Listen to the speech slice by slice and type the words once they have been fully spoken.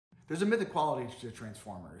There's a mythic quality to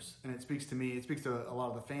Transformers, and it speaks to me, it speaks to a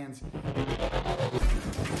lot of the fans.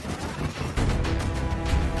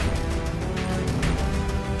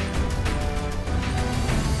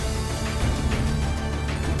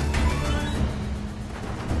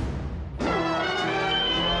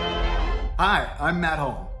 Hi, I'm Matt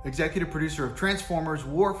Hullum, executive producer of Transformers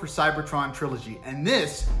For Cybertron Trilogy, and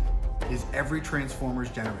this is every Transformers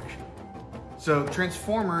generation. So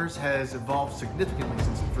Transformers has evolved significantly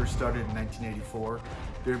since it first started in 1984.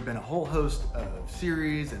 There have been a whole host of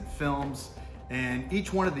series and films, and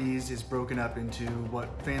each one of these is broken up into what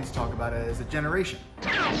fans talk about as a generation.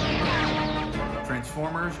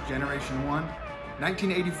 Transformers Generation 1,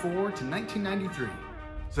 1984 to 1993.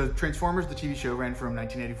 So Transformers, the TV show, ran from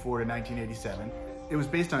 1984 to 1987. It was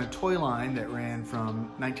based on a toy line that ran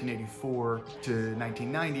from 1984 to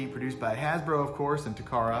 1990, produced by Hasbro, of course, and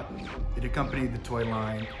Takara. It accompanied the toy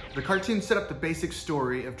line. The cartoon set up the basic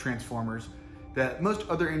story of Transformers that most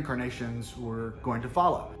other incarnations were going to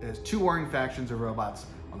follow. There's two warring factions of robots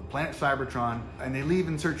on the planet Cybertron, and they leave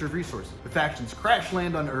in search of resources. The factions crash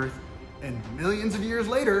land on Earth, and millions of years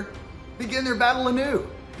later, begin their battle anew.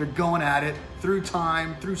 They're going at it through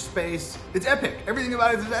time, through space. It's epic. Everything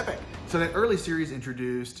about it is epic. So that early series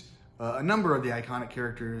introduced a number of the iconic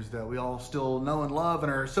characters that we all still know and love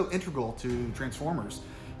and are so integral to Transformers.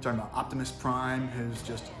 Talking about Optimus Prime, who's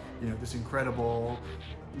just, this incredible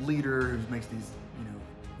leader who makes these,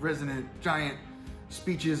 resonant, giant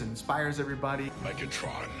speeches and inspires everybody.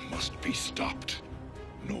 Megatron must be stopped,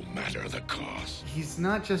 no matter the cost. He's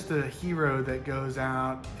not just a hero that goes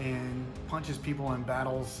out and punches people in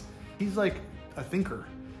battles. He's like a thinker.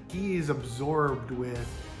 He is absorbed with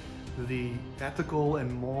the ethical and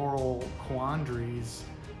moral quandaries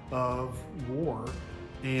of war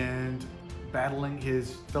and battling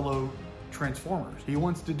his fellow Transformers. He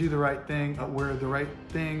wants to do the right thing, where the right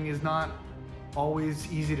thing is not always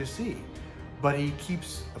easy to see, but he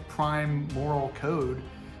keeps a prime moral code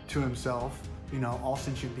to himself. All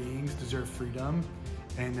sentient beings deserve freedom,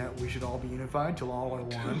 and that we should all be unified till all are one.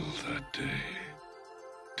 Till that day,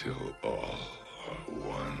 till all are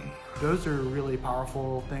one. Those are really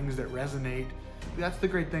powerful things that resonate. That's the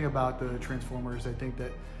great thing about the Transformers. I think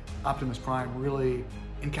that Optimus Prime really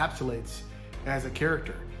encapsulates as a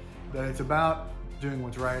character. That it's about doing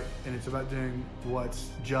what's right, and it's about doing what's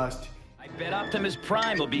just. I bet Optimus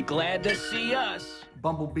Prime will be glad to see us.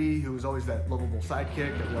 Bumblebee, who was always that lovable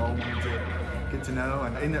sidekick that we all wanted to get to know.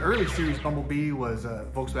 And in the early series, Bumblebee was a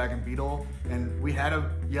Volkswagen Beetle, and we had a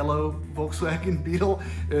yellow Volkswagen Beetle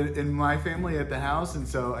in my family at the house, and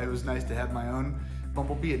so it was nice to have my own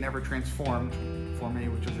Bumblebee. It never transformed for me,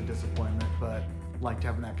 which was a disappointment, but liked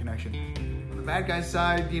having that connection. On the bad guys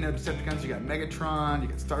side, Decepticons, you got Megatron, you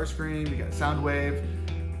got Starscream, you got Soundwave,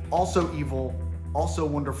 also evil, also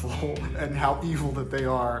wonderful, and how evil that they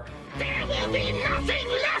are. There will be nothing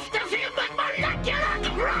left of him but molecular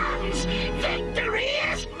crumbs! Victory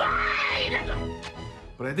is mine!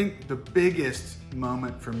 But I think the biggest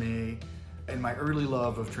moment for me and my early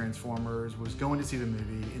love of Transformers was going to see the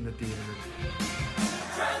movie in the theater.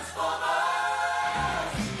 Transformers!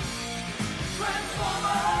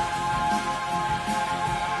 Transformers!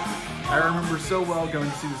 I remember so well going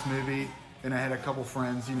to see this movie, and I had a couple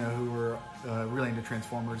friends, who were really into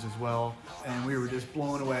Transformers as well, and we were just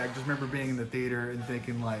blown away. I just remember being in the theater and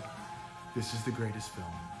thinking, this is the greatest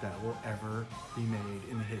film that will ever be made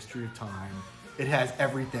in the history of time. It has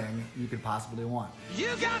everything you could possibly want. You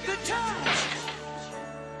got the touch!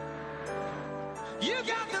 You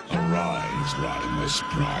got the... Arise, Rodimus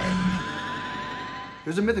Prime.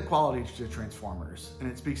 There's a mythic quality to Transformers, and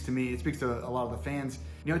it speaks to me, it speaks to a lot of the fans.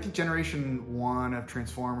 I think Generation 1 of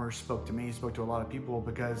Transformers spoke to me, spoke to a lot of people,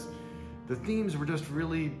 because the themes were just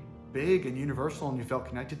really big and universal, and you felt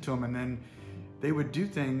connected to them, and then they would do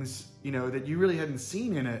things, that you really hadn't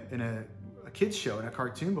seen in a kid's show, in a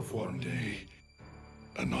cartoon before. One day,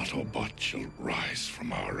 an Autobot shall rise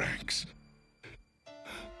from our ranks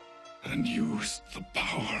and use the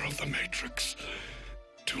power of the Matrix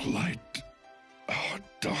to light our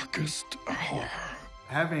darkest hour.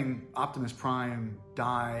 Having Optimus Prime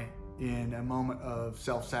die in a moment of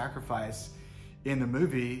self-sacrifice in the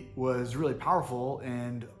movie was really powerful,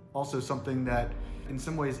 and also something that in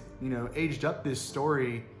some ways, aged up this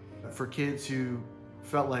story for kids who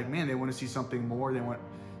felt like, man, they want to see something more. They want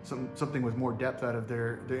something with more depth out of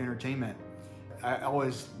their entertainment. I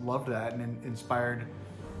always loved that, and inspired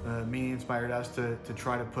us to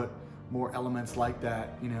try to put more elements like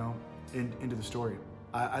that, into the story.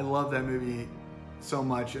 I love that movie so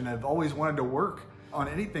much, and I've always wanted to work on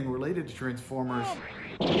anything related to Transformers.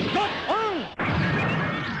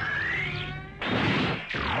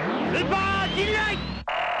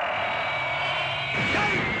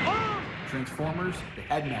 Transformers, the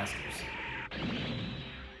Headmasters.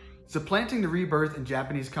 Supplanting the rebirth in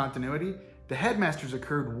Japanese continuity, the Headmasters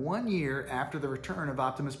occurred 1 year after the return of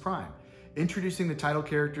Optimus Prime, introducing the title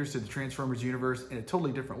characters to the Transformers universe in a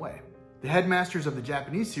totally different way. The Headmasters of the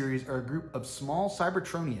Japanese series are a group of small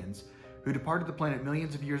Cybertronians who departed the planet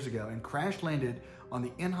millions of years ago and crash-landed on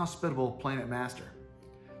the inhospitable planet Master.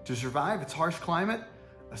 To survive its harsh climate,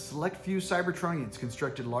 a select few Cybertronians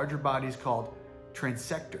constructed larger bodies called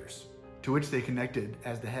transectors, to which they connected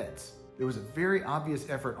as the heads. There was a very obvious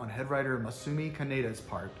effort on head writer Masumi Kaneda's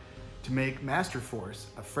part to make Master Force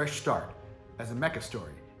a fresh start as a mecha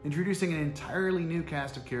story, introducing an entirely new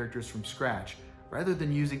cast of characters from scratch rather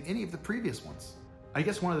than using any of the previous ones. I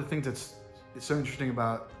guess one of the things that's so interesting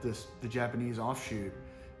about the Japanese offshoot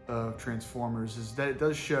of Transformers is that it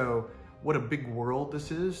does show what a big world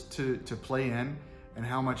this is to play in and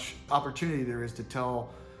how much opportunity there is to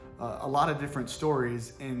tell a lot of different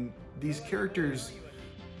stories, and these characters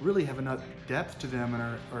really have enough depth to them and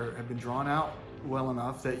are have been drawn out well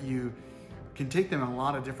enough that you can take them in a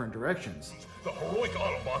lot of different directions. The heroic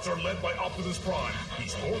Autobots are led by Optimus Prime.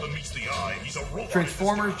 He's more than meets the eye. He's a robot.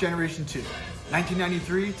 Transformers Generation 2,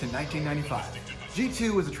 1993 to 1995.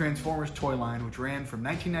 G2 was a Transformers toy line which ran from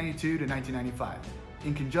 1992 to 1995,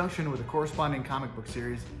 in conjunction with a corresponding comic book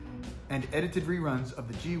series and edited reruns of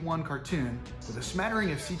the G1 cartoon with a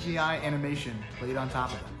smattering of CGI animation laid on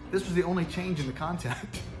top of them. This was the only change in the content.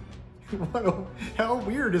 How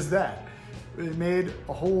weird is that? It made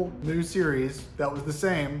a whole new series that was the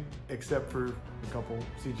same, except for a couple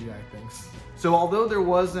CGI things. So although there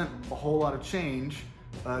wasn't a whole lot of change,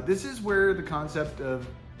 this is where the concept of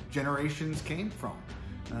generations came from.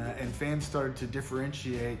 And fans started to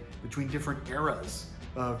differentiate between different eras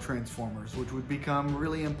of Transformers, which would become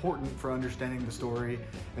really important for understanding the story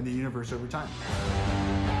and the universe over time.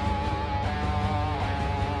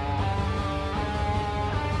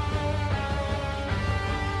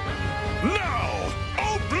 Now,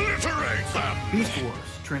 obliterate them! Beast Wars,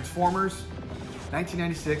 Transformers,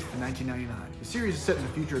 1996 to 1999. The series is set in the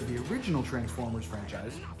future of the original Transformers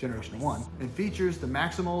franchise, Generation 1, and features the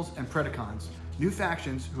Maximals and Predacons, new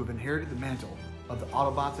factions who have inherited the mantle of the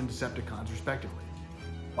Autobots and Decepticons, respectively.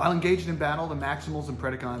 While engaged in battle, the Maximals and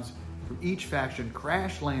Predacons from each faction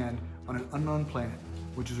crash land on an unknown planet,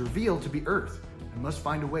 which is revealed to be Earth, and must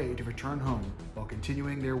find a way to return home while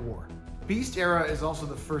continuing their war. Beast Era is also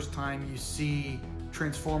the first time you see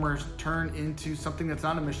Transformers turn into something that's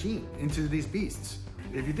not a machine, into these beasts.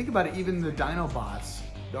 If you think about it, even the Dinobots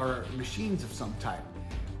are machines of some type.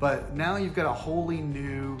 But now you've got a wholly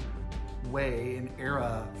new way, an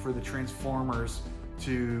era for the Transformers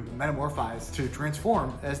to metamorphose, to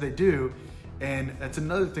transform as they do. And that's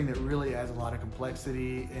another thing that really adds a lot of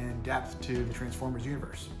complexity and depth to the Transformers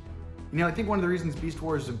universe. You know, I think one of the reasons Beast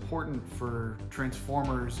Wars is important for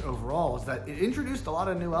Transformers overall is that it introduced a lot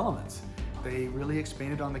of new elements. They really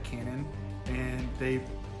expanded on the canon and they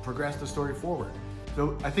progressed the story forward.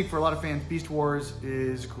 So I think for a lot of fans, Beast Wars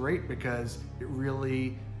is great because it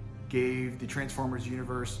really gave the Transformers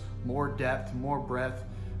universe more depth, more breadth,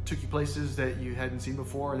 took you places that you hadn't seen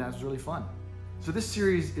before, and that was really fun. So this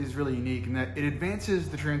series is really unique in that it advances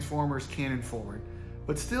the Transformers canon forward,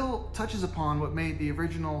 but still touches upon what made the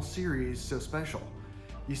original series so special.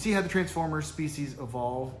 You see how the Transformers species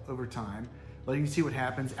evolve over time, letting you see what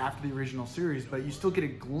happens after the original series, but you still get a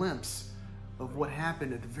glimpse of what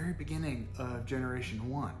happened at the very beginning of Generation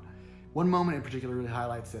 1. One moment in particular really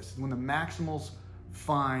highlights this, when the Maximals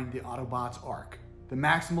find the Autobots' Ark. The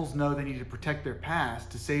Maximals know they need to protect their past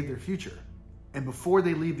to save their future. And before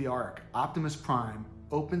they leave the Ark, Optimus Prime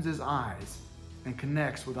opens his eyes and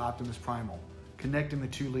connects with Optimus Primal, connecting the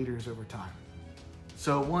two leaders over time.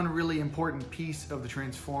 So one really important piece of the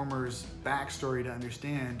Transformers backstory to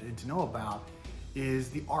understand and to know about is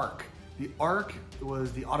the Ark. The Ark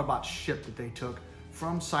was the Autobot ship that they took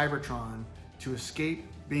from Cybertron to escape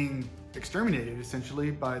being exterminated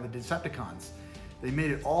essentially by the Decepticons. They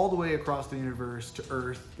made it all the way across the universe to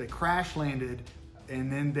Earth. They crash landed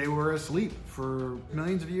and then they were asleep for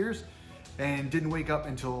millions of years and didn't wake up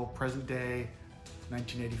until present day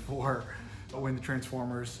 1984 when the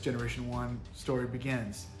Transformers Generation 1 story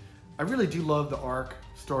begins. I really do love the Ark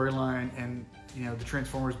storyline and the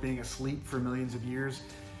Transformers being asleep for millions of years,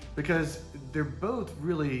 because they're both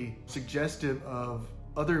really suggestive of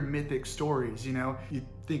other mythic stories. You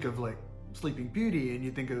think of like Sleeping Beauty, and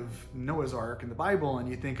you think of Noah's Ark in the Bible, and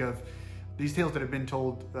you think of these tales that have been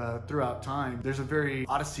told throughout time. There's a very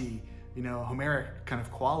Odyssey, Homeric kind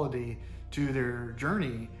of quality to their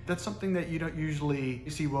journey. That's something that you don't usually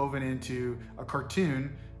see woven into a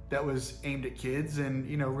cartoon that was aimed at kids and,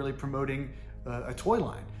 you know, really promoting a toy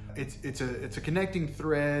line. It's a connecting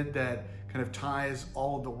thread that kind of ties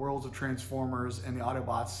all of the worlds of Transformers and the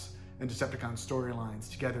Autobots and Decepticons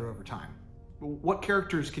storylines together over time. What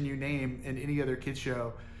characters can you name in any other kids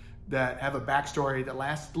show that have a backstory that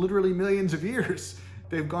lasts literally millions of years?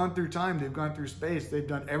 They've gone through time, they've gone through space, they've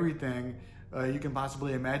done everything you can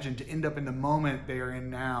possibly imagine to end up in the moment they are in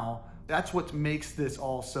now. That's what makes this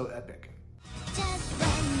all so epic.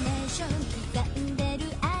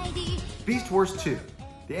 Beast Wars 2.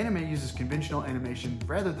 The anime uses conventional animation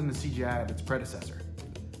rather than the CGI of its predecessor.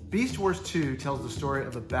 Beast Wars 2 tells the story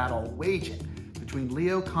of a battle waging between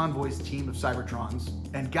Leo Convoy's team of Cybertrons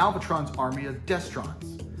and Galvatron's army of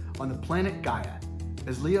Destrons on the planet Gaia,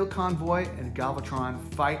 as Leo Convoy and Galvatron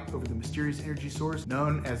fight over the mysterious energy source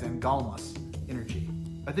known as Angalmas energy.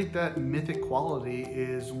 I think that mythic quality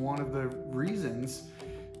is one of the reasons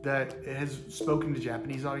that it has spoken to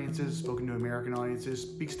Japanese audiences, spoken to American audiences,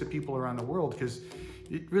 speaks to people around the world, because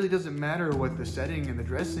it really doesn't matter what the setting and the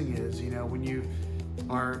dressing is. You know, when you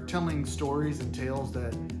are telling stories and tales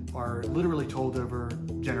that are literally told over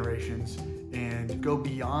generations and go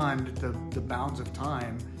beyond the bounds of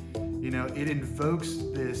time, you know, it invokes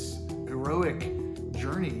this heroic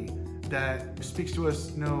journey that speaks to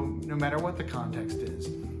us no matter what the context is.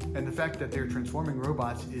 And the fact that they're transforming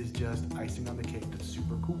robots is just icing on the cake. That's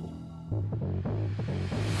super cool.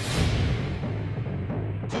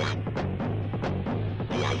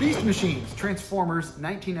 Beast Machines, Transformers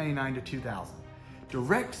 1999 to 2000.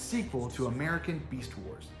 Direct sequel to American Beast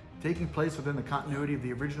Wars, taking place within the continuity of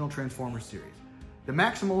the original Transformers series. The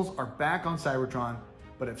Maximals are back on Cybertron,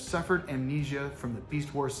 but have suffered amnesia from the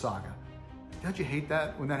Beast Wars saga. Don't you hate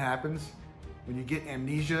that when that happens? When you get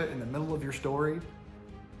amnesia in the middle of your story?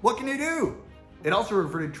 What can you do? It also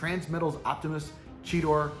reverted Transmetal's Optimus,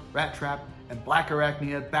 Cheetor, Rat Trap, and Black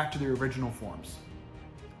Arachnia back to their original forms.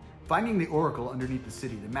 Finding the Oracle underneath the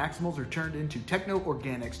city, the Maximals are turned into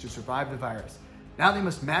techno-organics to survive the virus. Now they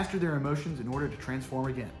must master their emotions in order to transform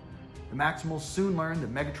again. The Maximals soon learn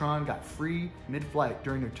that Megatron got free mid-flight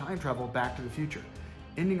during their time travel back to the future,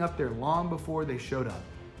 ending up there long before they showed up.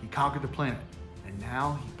 He conquered the planet, and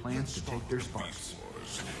now he plans to take their sparks.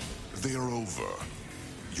 They are over.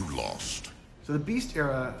 You lost. So the Beast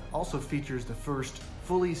era also features the first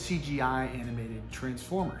fully CGI animated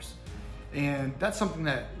Transformers. And that's something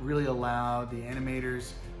that really allowed the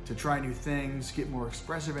animators to try new things, get more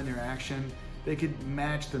expressive in their action. They could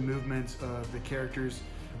match the movements of the characters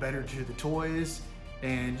better to the toys,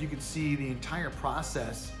 and you could see the entire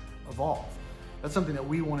process evolve. That's something that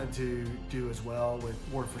we wanted to do as well with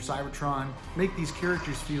For Cybertron. Make these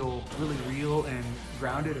characters feel really real and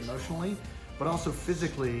grounded emotionally, but also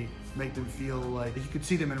physically make them feel like you could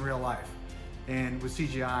see them in real life. And with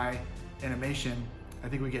CGI animation, I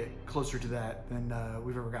think we get closer to that than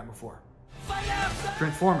we've ever gotten before.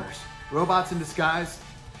 Transformers, Robots in Disguise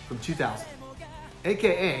from 2000.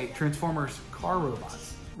 AKA Transformers Car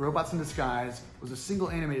Robots. Robots in Disguise was a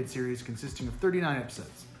single animated series consisting of 39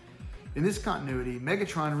 episodes. In this continuity,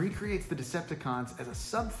 Megatron recreates the Decepticons as a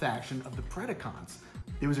sub-faction of the Predacons.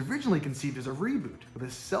 It was originally conceived as a reboot, with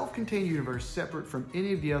a self-contained universe separate from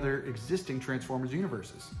any of the other existing Transformers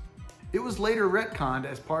universes. It was later retconned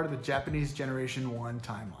as part of the Japanese Generation 1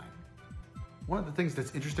 timeline. One of the things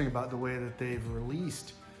that's interesting about the way that they've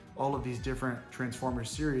released all of these different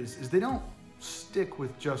Transformers series is they don't stick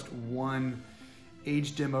with just one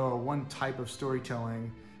age demo or one type of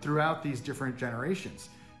storytelling throughout these different generations.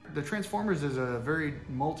 The Transformers is a very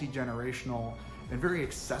multi-generational and very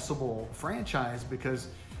accessible franchise because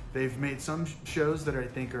they've made some shows that I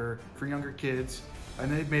think are for younger kids,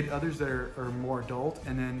 and they've made others that are more adult,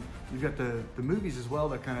 and then you've got the movies as well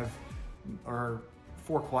that kind of are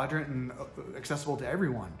 4-quadrant and accessible to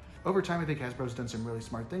everyone. Over time, I think Hasbro's done some really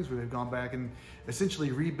smart things where they've gone back and essentially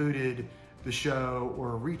rebooted the show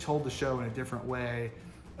or retold the show in a different way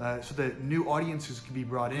so that new audiences can be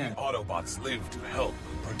brought in. Autobots live to help,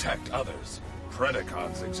 protect others.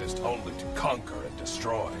 Predacons exist only to conquer and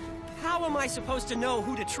destroy. How am I supposed to know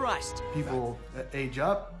who to trust? People age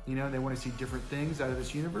up, you know, they want to see different things out of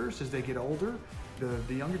this universe as they get older.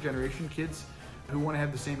 The younger generation, kids who want to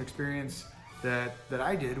have the same experience that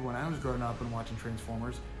I did when I was growing up and watching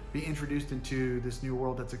Transformers, be introduced into this new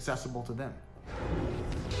world that's accessible to them.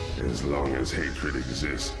 As long as hatred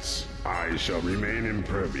exists, I shall remain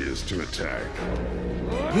impervious to attack.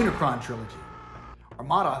 Unicron Trilogy.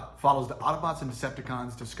 Armada follows the Autobots and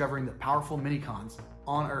Decepticons discovering the powerful Minicons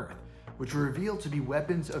on Earth, which were revealed to be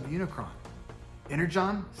weapons of Unicron.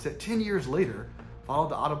 Energon, set 10 years later, followed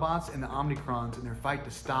the Autobots and the Omnicrons in their fight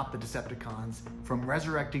to stop the Decepticons from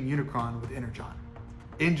resurrecting Unicron with Energon.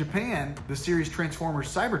 In Japan, the series Transformers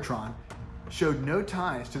Cybertron showed no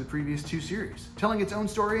ties to the previous two series, telling its own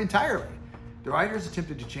story entirely. The writers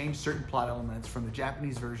attempted to change certain plot elements from the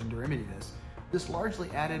Japanese version to remedy this. This largely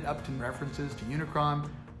added up to references to Unicron,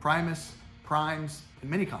 Primus, Primes,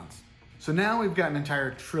 and Minicons. So now we've got an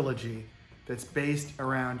entire trilogy that's based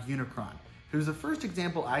around Unicron, who's the first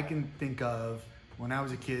example I can think of when I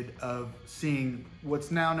was a kid of seeing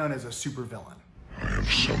what's now known as a supervillain. I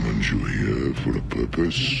have summoned you here for a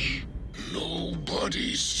purpose.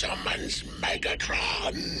 Nobody summons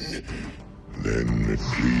Megatron. Then it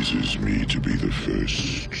pleases me to be the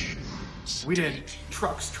first. We did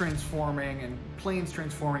trucks transforming and planes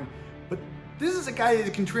transforming, but this is a guy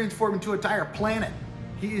that can transform into an entire planet.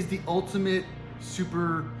 He is the ultimate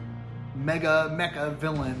super mega mecha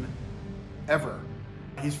villain ever.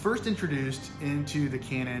 He's first introduced into the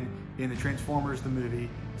canon in the Transformers the movie.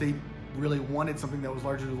 They really wanted something that was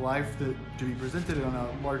larger than life to be presented on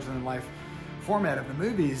a larger than life format of the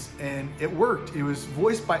movies, and it worked. It was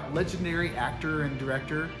voiced by legendary actor and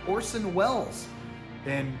director Orson Welles,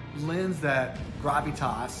 and lends that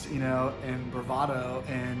gravitas, and bravado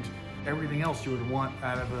and everything else you would want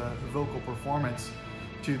out of a vocal performance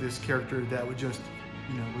to this character that would just,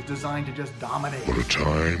 was designed to just dominate. For a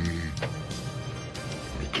time,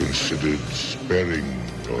 I considered sparing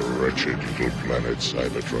your wretched little planet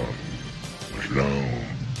Cybertron. But now,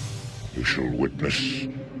 you shall witness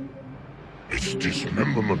its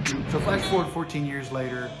dismemberment. So flash forward 14 years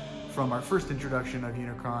later from our first introduction of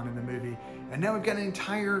Unicron in the movie, and now we've got an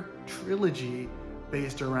entire trilogy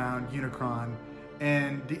based around Unicron.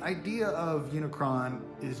 And the idea of Unicron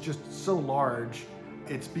is just so large,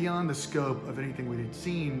 it's beyond the scope of anything we had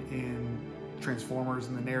seen in Transformers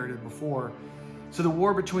and the narrative before. So the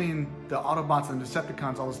war between the Autobots and the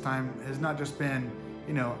Decepticons all this time has not just been,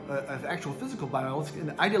 an actual physical battle, it's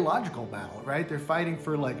an ideological battle, right? They're fighting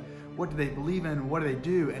for, what do they believe in, what do they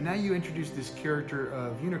do? And now you introduce this character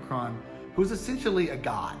of Unicron, who's essentially a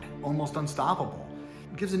god, almost unstoppable.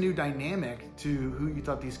 It gives a new dynamic to who you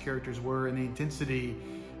thought these characters were, and the intensity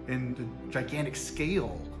and the gigantic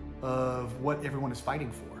scale of what everyone is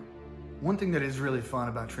fighting for. One thing that is really fun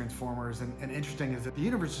about Transformers and interesting is that the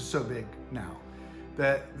universe is so big now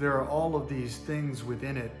that there are all of these things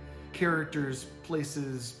within it, characters,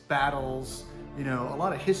 places, battles, a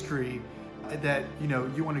lot of history that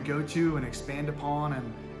you want to go to and expand upon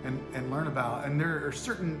and learn about. And there are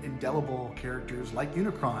certain indelible characters like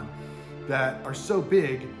Unicron that are so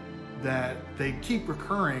big that they keep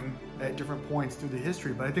recurring at different points through the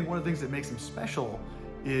history. But I think one of the things that makes them special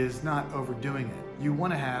is not overdoing it. You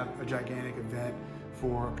want to have a gigantic event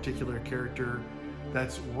for a particular character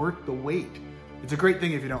that's worth the wait. It's a great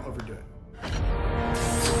thing if you don't overdo it.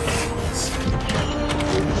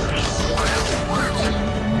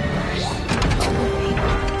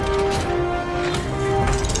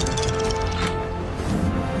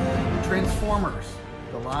 Transformers,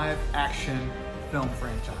 the live-action film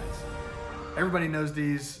franchise. Everybody knows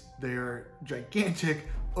these. They're gigantic,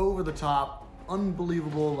 over-the-top,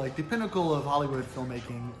 unbelievable, the pinnacle of Hollywood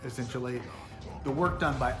filmmaking, essentially. The work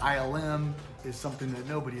done by ILM is something that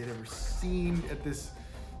nobody had ever seen at this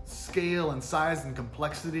scale and size and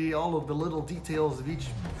complexity. All of the little details of each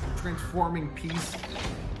transforming piece.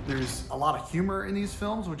 There's a lot of humor in these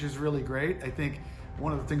films, which is really great. I think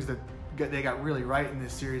one of the things that they got really right in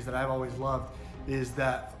this series that I've always loved is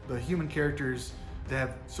that the human characters, they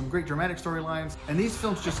have some great dramatic storylines, and these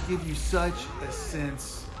films just give you such a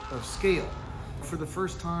sense of scale. For the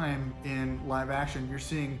first time in live action, you're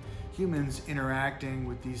seeing humans interacting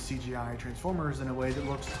with these CGI Transformers in a way that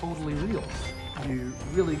looks totally real. You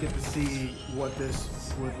really get to see what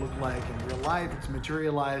this would look like in real life. It's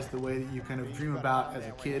materialized the way that you kind of dream about as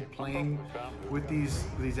a kid playing with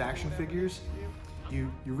these action figures. You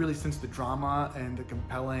really sense the drama and the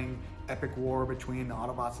compelling epic war between the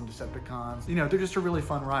Autobots and Decepticons. They're just a really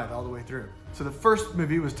fun ride all the way through. So the first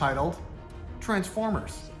movie was titled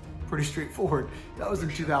Transformers. Pretty straightforward. That was in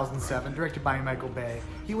 2007, directed by Michael Bay.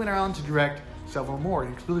 He went on to direct several more,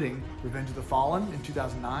 including Revenge of the Fallen in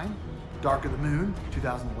 2009, Dark of the Moon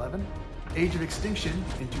 2011, Age of Extinction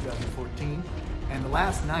in 2014, and The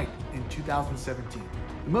Last Night in 2017.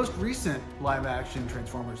 The most recent live-action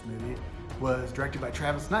Transformers movie was directed by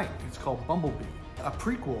Travis Knight. It's called Bumblebee, a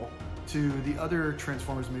prequel to the other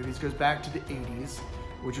Transformers movies. It goes back to the 80s,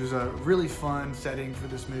 which was a really fun setting for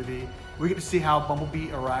this movie. We get to see how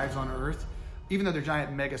Bumblebee arrives on Earth. Even though they're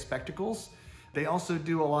giant mega spectacles, they also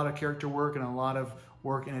do a lot of character work and a lot of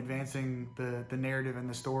work in advancing the narrative and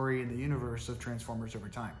the story and the universe of Transformers over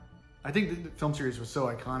time. I think the film series was so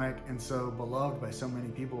iconic and so beloved by so many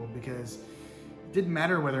people because didn't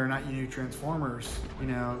matter whether or not you knew Transformers, you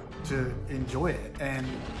know, to enjoy it. And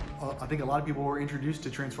I think a lot of people were introduced to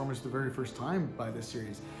Transformers the very first time by this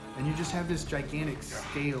series. And you just have this gigantic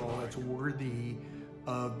scale that's worthy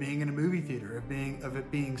of being in a movie theater, of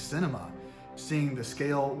it being cinema. Seeing the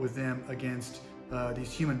scale with them against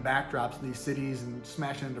these human backdrops in these cities and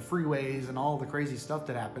smashing into freeways and all the crazy stuff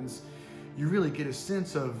that happens, you really get a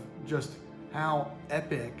sense of just how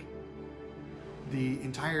epic the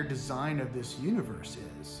entire design of this universe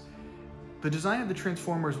is. The design of the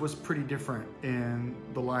Transformers was pretty different in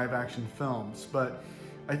the live action films, but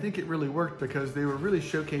I think it really worked because they were really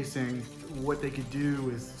showcasing what they could do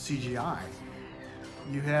with CGI.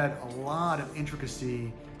 You had a lot of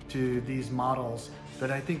intricacy to these models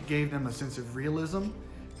that I think gave them a sense of realism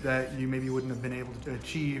that you maybe wouldn't have been able to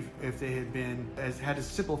achieve if they had been had as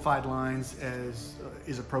simplified lines as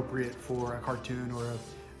is appropriate for a cartoon or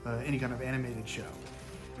any kind of animated show.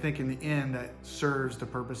 I think in the end that serves the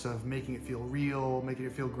purpose of making it feel real, making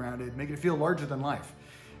it feel grounded, making it feel larger than life.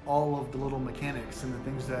 All of the little mechanics and the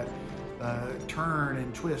things that turn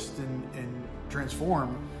and twist and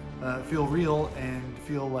transform feel real and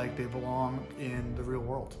feel like they belong in the real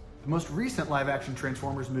world. The most recent live-action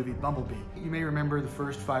Transformers movie, Bumblebee. You may remember the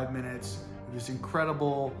first 5 minutes of this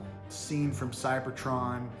incredible scene from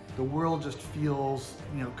Cybertron. The world just feels,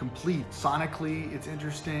 you know, complete. Sonically, it's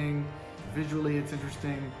interesting. Visually, it's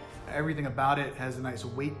interesting. Everything about it has a nice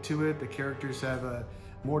weight to it. The characters have a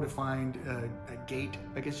more defined a gait,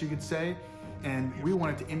 I guess you could say. And we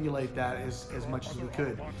wanted to emulate that as much as we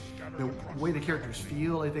could. The way the characters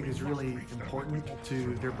feel, I think, is really important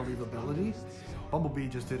to their believability. Bumblebee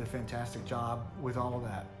just did a fantastic job with all of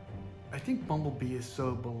that. I think Bumblebee is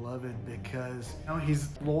so beloved because, you know, he's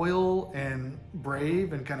loyal and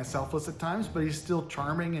brave and kind of selfless at times, but he's still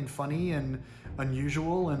charming and funny and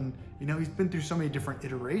unusual. And, you know, he's been through so many different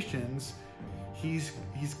iterations. He's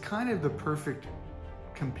kind of the perfect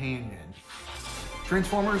companion.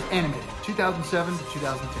 Transformers Animated, 2007 to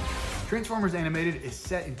 2010. Transformers Animated is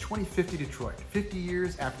set in 2050 Detroit, 50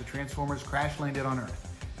 years after the Transformers crash landed on Earth,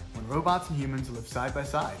 when robots and humans live side by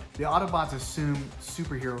side. The Autobots assume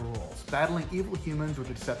superhero roles, battling evil humans with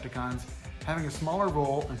the Decepticons, having a smaller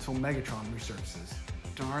role until Megatron resurfaces.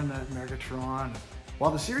 Darn that Megatron.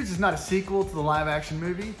 While the series is not a sequel to the live-action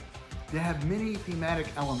movie, they have many thematic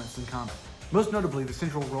elements in common. Most notably, the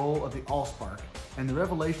central role of the Allspark, and the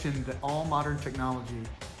revelation that all modern technology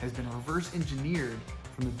has been reverse engineered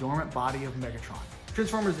from the dormant body of Megatron.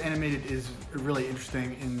 Transformers Animated is really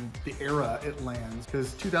interesting in the era it lands,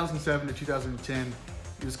 because 2007 to 2010,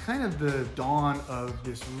 it was kind of the dawn of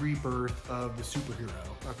this rebirth of the superhero.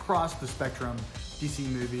 Across the spectrum, DC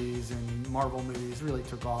movies and Marvel movies really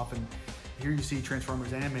took off, and here you see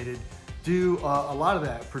Transformers Animated do a lot of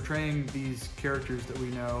that, portraying these characters that we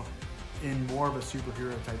know in more of a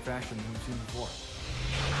superhero type fashion than we've seen before.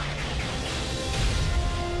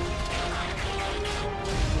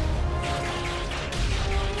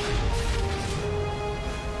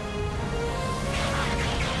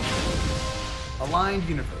 Aligned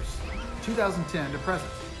Universe, 2010 to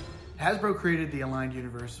present. Hasbro created the Aligned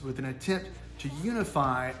Universe with an attempt to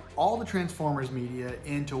unify all the Transformers media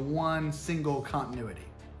into one single continuity.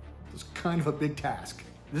 It was kind of a big task.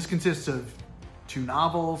 This consists of 2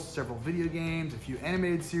 novels, several video games, a few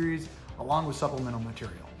animated series, along with supplemental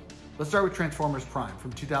material. Let's start with Transformers Prime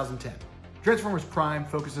from 2010. Transformers Prime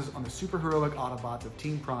focuses on the superheroic Autobots of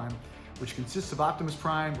Team Prime, which consists of Optimus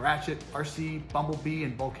Prime, Ratchet, RC, Bumblebee,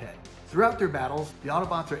 and Bulkhead. Throughout their battles, the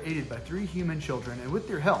Autobots are aided by 3 human children, and with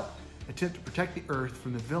their help, attempt to protect the Earth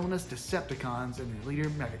from the villainous Decepticons and their leader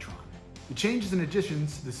Megatron. The changes and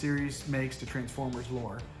additions the series makes to Transformers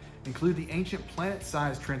lore include the ancient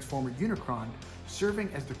planet-sized Transformer Unicron serving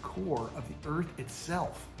as the core of the Earth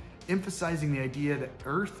itself, emphasizing the idea that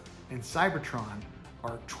Earth and Cybertron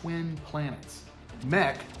are twin planets.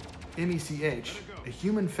 Mech, MECH, a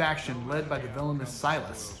human faction led by the villainous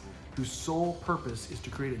Silas, whose sole purpose is to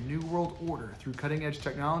create a new world order through cutting-edge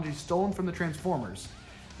technology stolen from the Transformers.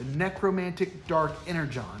 The necromantic Dark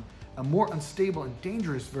Energon, a more unstable and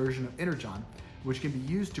dangerous version of Energon, which can be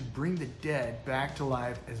used to bring the dead back to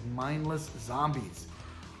life as mindless zombies,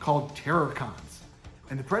 called Terrorcons.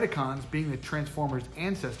 And the Predacons, being the Transformers'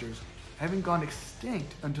 ancestors, having gone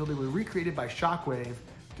extinct until they were recreated by Shockwave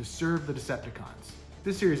to serve the Decepticons.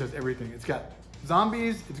 This series has everything. It's got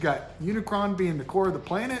zombies, it's got Unicron being the core of the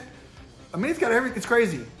planet. I mean, it's got everything. It's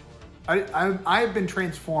crazy. I've been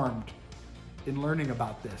transformed in learning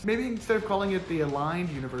about this. Maybe instead of calling it the Aligned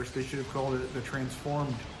Universe, they should have called it the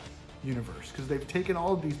Transformed Universe, because they've taken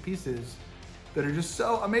all of these pieces that are just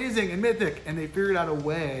so amazing and mythic, and they figured out a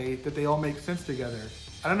way that they all make sense together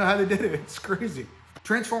I don't know how they did it. It's crazy.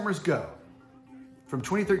 Transformers Go. From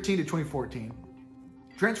 2013 to 2014.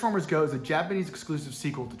 Transformers Go is a Japanese exclusive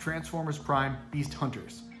sequel to Transformers Prime Beast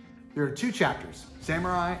Hunters. There are 2 chapters,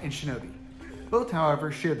 Samurai and Shinobi. Both,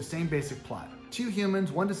 however, share the same basic plot. 2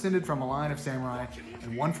 humans, one descended from a line of samurai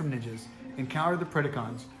and one from ninjas, encounter the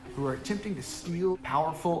Predacons, who are attempting to steal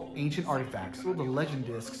powerful ancient artifacts, the legend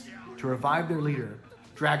discs, to revive their leader,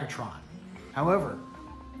 Dragatron. However,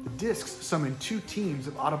 the discs summon 2 teams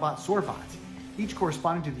of Autobot Swordbots, each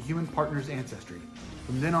corresponding to the human partner's ancestry.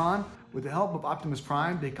 From then on, with the help of Optimus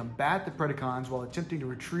Prime, they combat the Predacons while attempting to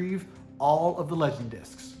retrieve all of the legend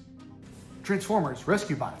discs. Transformers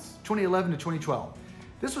Rescue Bots, 2011 to 2012.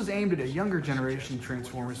 This was aimed at a younger generation of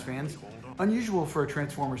Transformers fans. Unusual for a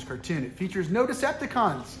Transformers cartoon, it features no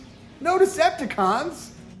Decepticons. No Decepticons!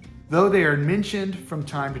 Though they are mentioned from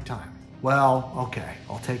time to time. Well, okay,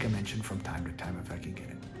 I'll take a mention from time to time if I can get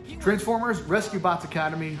it. Transformers Rescue Bots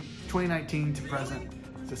Academy, 2019 to present.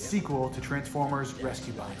 It's a sequel to Transformers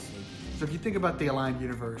Rescue Bots. So if you think about the Aligned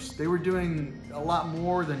Universe, they were doing a lot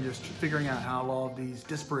more than just figuring out how all of these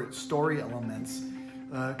disparate story elements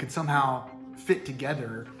could somehow fit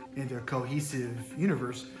together into a cohesive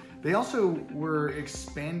universe. They also were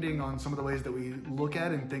expanding on some of the ways that we look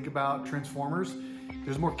at and think about Transformers.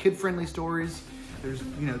 There's more kid-friendly stories. There's,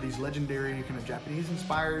 these legendary kind of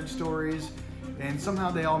Japanese-inspired stories. And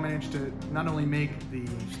somehow they all managed to not only make the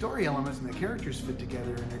story elements and the characters fit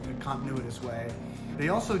together in a continuous way, they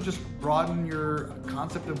also just broaden your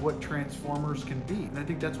concept of what Transformers can be. And I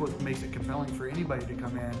think that's what makes it compelling for anybody to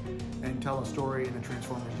come in and tell a story in the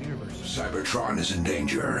Transformers universe. Cybertron is in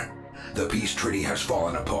danger. The peace treaty has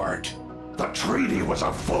fallen apart. The treaty was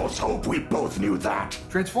a false hope. We both knew that.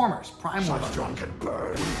 Transformers Prime Wars, Drunken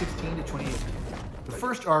bird. 2016 to 2018. The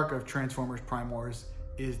first arc of Transformers Prime Wars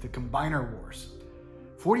is the Combiner Wars.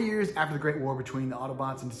 40 years after the Great War between the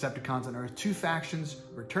Autobots and Decepticons on Earth, 2 factions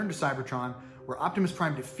returned to Cybertron, where Optimus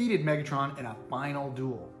Prime defeated Megatron in a final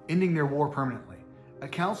duel, ending their war permanently. A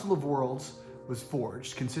Council of Worlds was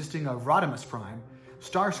forged, consisting of Rodimus Prime,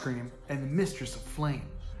 Starscream, and the Mistress of Flame,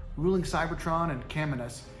 ruling Cybertron and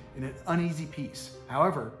Caminus in an uneasy peace.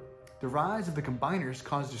 However, the rise of the Combiners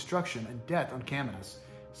caused destruction and death on Caminus,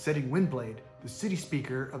 setting Windblade, the city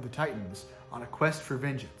speaker of the Titans, on a quest for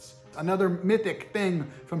vengeance. Another mythic thing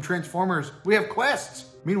from Transformers, we have quests!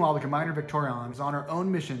 Meanwhile, the Combiner Victorion is on her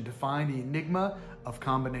own mission to find the Enigma of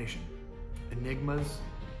Combination. Enigmas,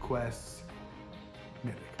 quests,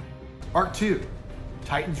 mythic. Arc 2,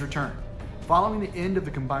 Titans Return. Following the end of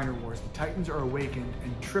the Combiner Wars, the Titans are awakened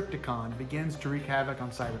and Trypticon begins to wreak havoc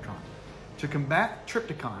on Cybertron. To combat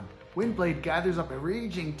Trypticon, Windblade gathers up a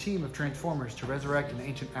raging team of Transformers to resurrect an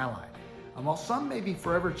ancient ally. And while some may be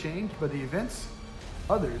forever changed by the events,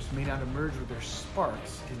 others may not emerge with their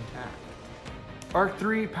sparks intact. Arc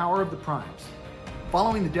 3, Power of the Primes.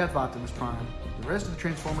 Following the death of Optimus Prime, the rest of the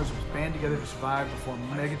Transformers was band together to survive before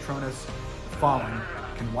Megatronus, the Fallen,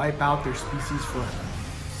 can wipe out their species forever.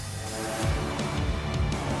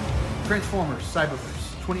 Transformers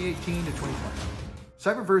Cyberverse, 2018 to 2020.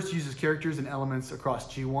 Cyberverse uses characters and elements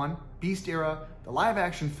across G1, Beast Era, the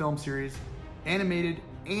live-action film series, animated,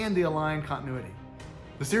 and the Aligned continuity.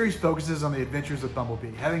 The series focuses on the adventures of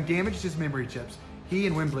Bumblebee. Having damaged his memory chips, he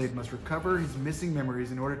and Windblade must recover his missing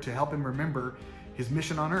memories in order to help him remember his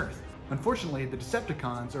mission on Earth. Unfortunately, the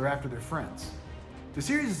Decepticons are after their friends. The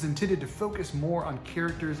series is intended to focus more on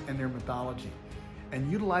characters and their mythology,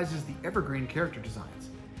 and utilizes the evergreen character designs.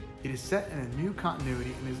 It is set in a new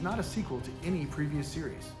continuity and is not a sequel to any previous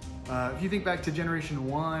series. If you think back to Generation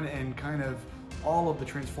 1 and kind of all of the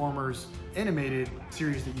Transformers animated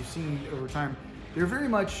series that you've seen over time, they're very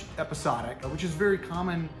much episodic, which is very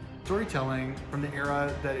common storytelling from the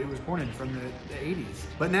era that it was born in, from the 80s.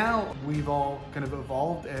 But now we've all kind of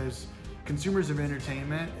evolved as consumers of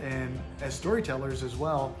entertainment and as storytellers as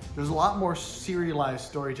well. There's a lot more serialized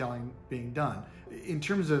storytelling being done. In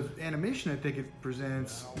terms of animation, I think it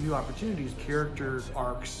presents new opportunities. Character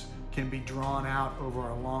arcs can be drawn out over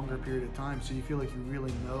a longer period of time, so you feel like you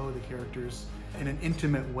really know the characters in an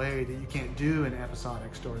intimate way that you can't do in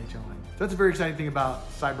episodic storytelling. So that's a very exciting thing about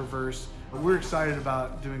Cyberverse. We're excited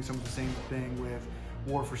about doing some of the same thing with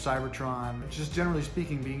War for Cybertron. Just generally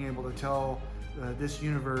speaking, being able to tell this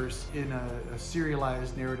universe in a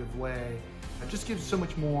serialized narrative way, it just gives so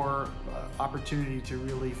much more opportunity to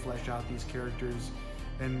really flesh out these characters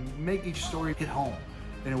and make each story hit home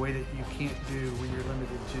in a way that you can't do when you're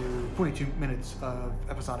limited to 22 minutes of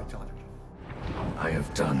episodic television. I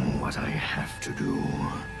have done what I have to do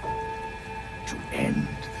to end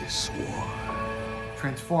this war.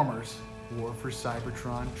 Transformers War for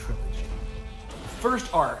Cybertron Trilogy. The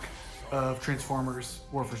first arc of Transformers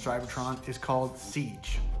War for Cybertron is called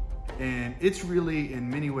Siege. And it's really, in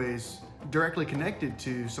many ways, directly connected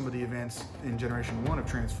to some of the events in Generation 1 of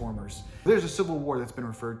Transformers. There's a civil war that's been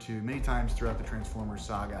referred to many times throughout the Transformers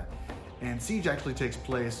saga. And Siege actually takes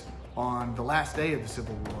place on the last day of the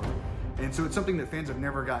Civil War. And so it's something that fans have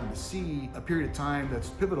never gotten to see, a period of time that's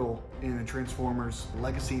pivotal in the Transformers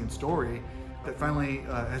legacy and story that finally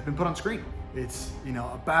has been put on screen. It's, you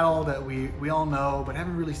know, a battle that we all know, but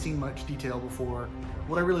haven't really seen much detail before.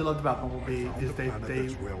 What I really loved about Bumblebee is they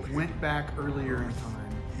went back earlier in time.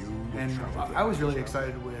 And I was really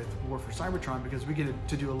excited with War for Cybertron because we get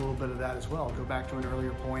to do a little bit of that as well. Go back to an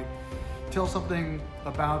earlier point, tell something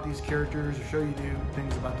about these characters, or show you new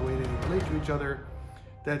things about the way they relate to each other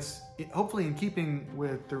that's hopefully in keeping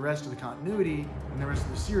with the rest of the continuity and the rest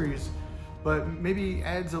of the series, but maybe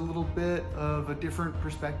adds a little bit of a different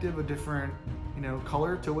perspective, a different, you know,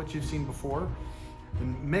 color to what you've seen before.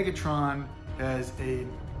 And Megatron has a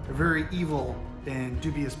very evil and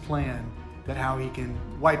dubious plan that how he can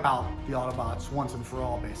wipe out the Autobots once and for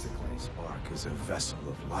all, basically. Spark is a vessel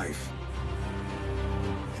of life.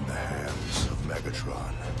 In the hands of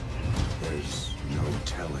Megatron, there's no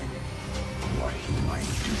telling what he might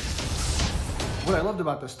do. What I loved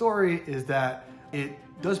about the story is that it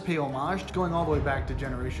does pay homage to going all the way back to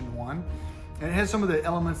Generation 1. And it has some of the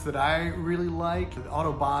elements that I really like. The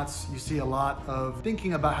Autobots, you see a lot of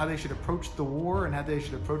thinking about how they should approach the war and how they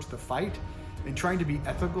should approach the fight, and trying to be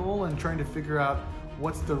ethical and trying to figure out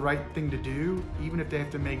what's the right thing to do, even if they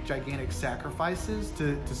have to make gigantic sacrifices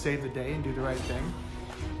to save the day and do the right thing.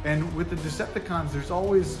 And with the Decepticons, there's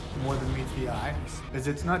always more than meets the eye, as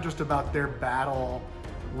it's not just about their battle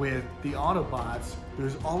with the Autobots.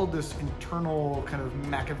 There's all of this internal kind of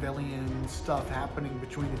Machiavellian stuff happening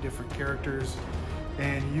between the different characters,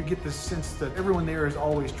 and you get this sense that everyone there is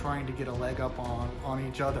always trying to get a leg up on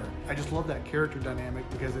each other. I just love that character dynamic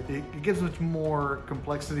because it gives much more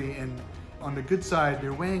complexity, and on the good side,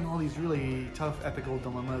 they're weighing all these really tough ethical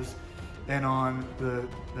dilemmas, and on the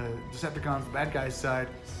Decepticons, the bad guys' side,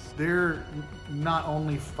 they're not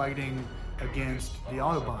only fighting against the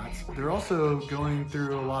Autobots, they're also going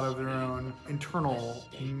through a lot of their own internal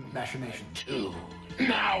machinations.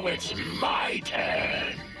 Now it's my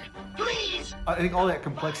turn. Please! I think all that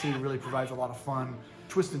complexity really provides a lot of fun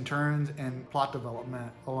twists and turns and plot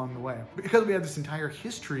development along the way. Because we have this entire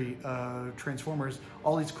history of Transformers,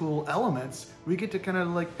 all these cool elements, we get to kind of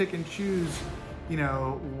like pick and choose, you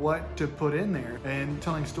know, what to put in there, and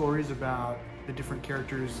telling stories about the different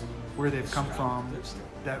characters, where they've come from,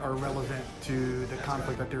 that are relevant to the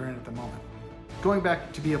conflict that they're in at the moment. Going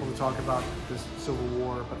back to be able to talk about this Civil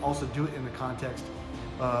War, but also do it in the context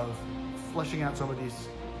of fleshing out some of these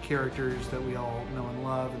characters that we all know and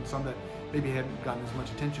love, and some that maybe hadn't gotten as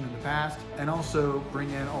much attention in the past, and also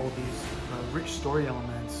bring in all of these rich story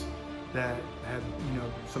elements that have, you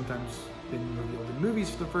know, sometimes been revealed in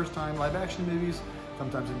movies for the first time, live action movies,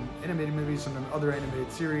 sometimes in animated movies, sometimes other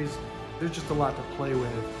animated series. There's just a lot to play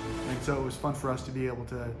with, and so it was fun for us to be able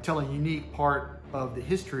to tell a unique part of the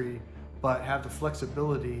history, but have the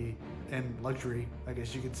flexibility and luxury, I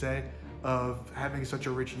guess you could say, of having such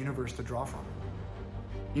a rich universe to draw from.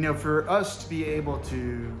 You know, for us to be able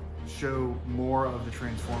to show more of the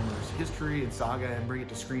Transformers history and saga and bring it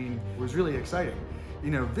to screen was really exciting.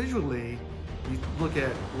 You know, visually, you look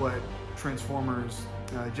at what Transformers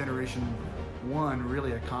Generation 1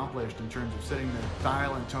 really accomplished in terms of setting the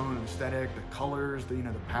style and tone and aesthetic, the colors, the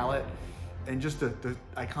palette, and just the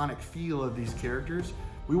iconic feel of these characters.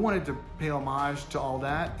 We wanted to pay homage to all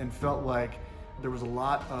that and felt like there was a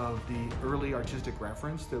lot of the early artistic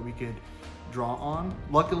reference that we could draw on.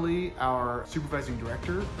 Luckily, our supervising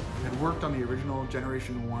director had worked on the original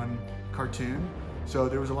Generation 1 cartoon, so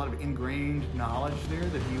there was a lot of ingrained knowledge there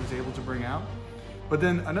that he was able to bring out. But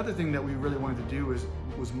then another thing that we really wanted to do was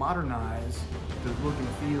modernize the look and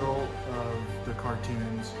feel of the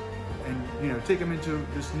cartoons, and, you know, take them into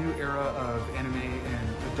this new era of anime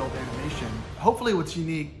and adult animation. Hopefully what's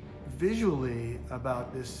unique visually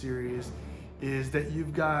about this series is that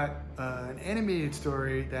you've got an animated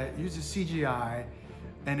story that uses CGI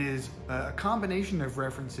and is a combination of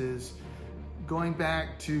references going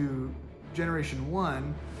back to Generation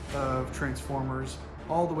 1 of Transformers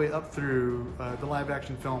all the way up through the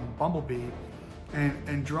live-action film Bumblebee,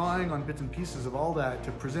 and drawing on bits and pieces of all that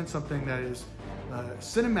to present something that is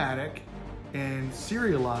cinematic and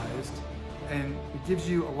serialized, and it gives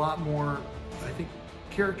you a lot more, I think,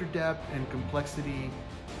 character depth and complexity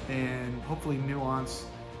and hopefully nuance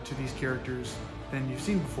to these characters than you've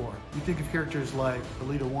seen before. You think of characters like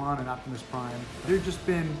Elita 1 and Optimus Prime, there've just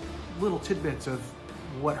been little tidbits of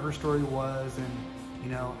what her story was and you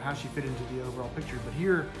know, how she fit into the overall picture. But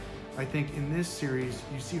here, I think in this series,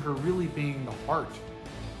 you see her really being the heart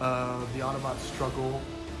of the Autobots' struggle,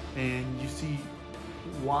 and you see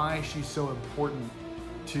why she's so important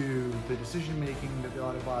to the decision-making that the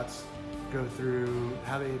Autobots go through,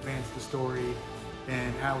 how they advance the story,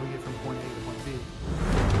 and how we get from point A to point B.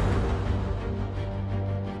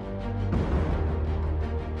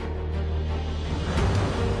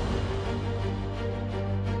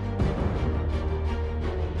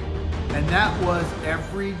 And that was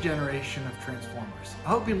every generation of Transformers. I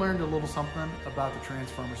hope you learned a little something about the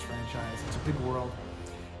Transformers franchise. It's a big world.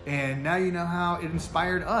 And now you know how it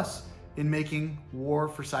inspired us in making War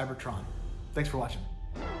for Cybertron. Thanks for watching.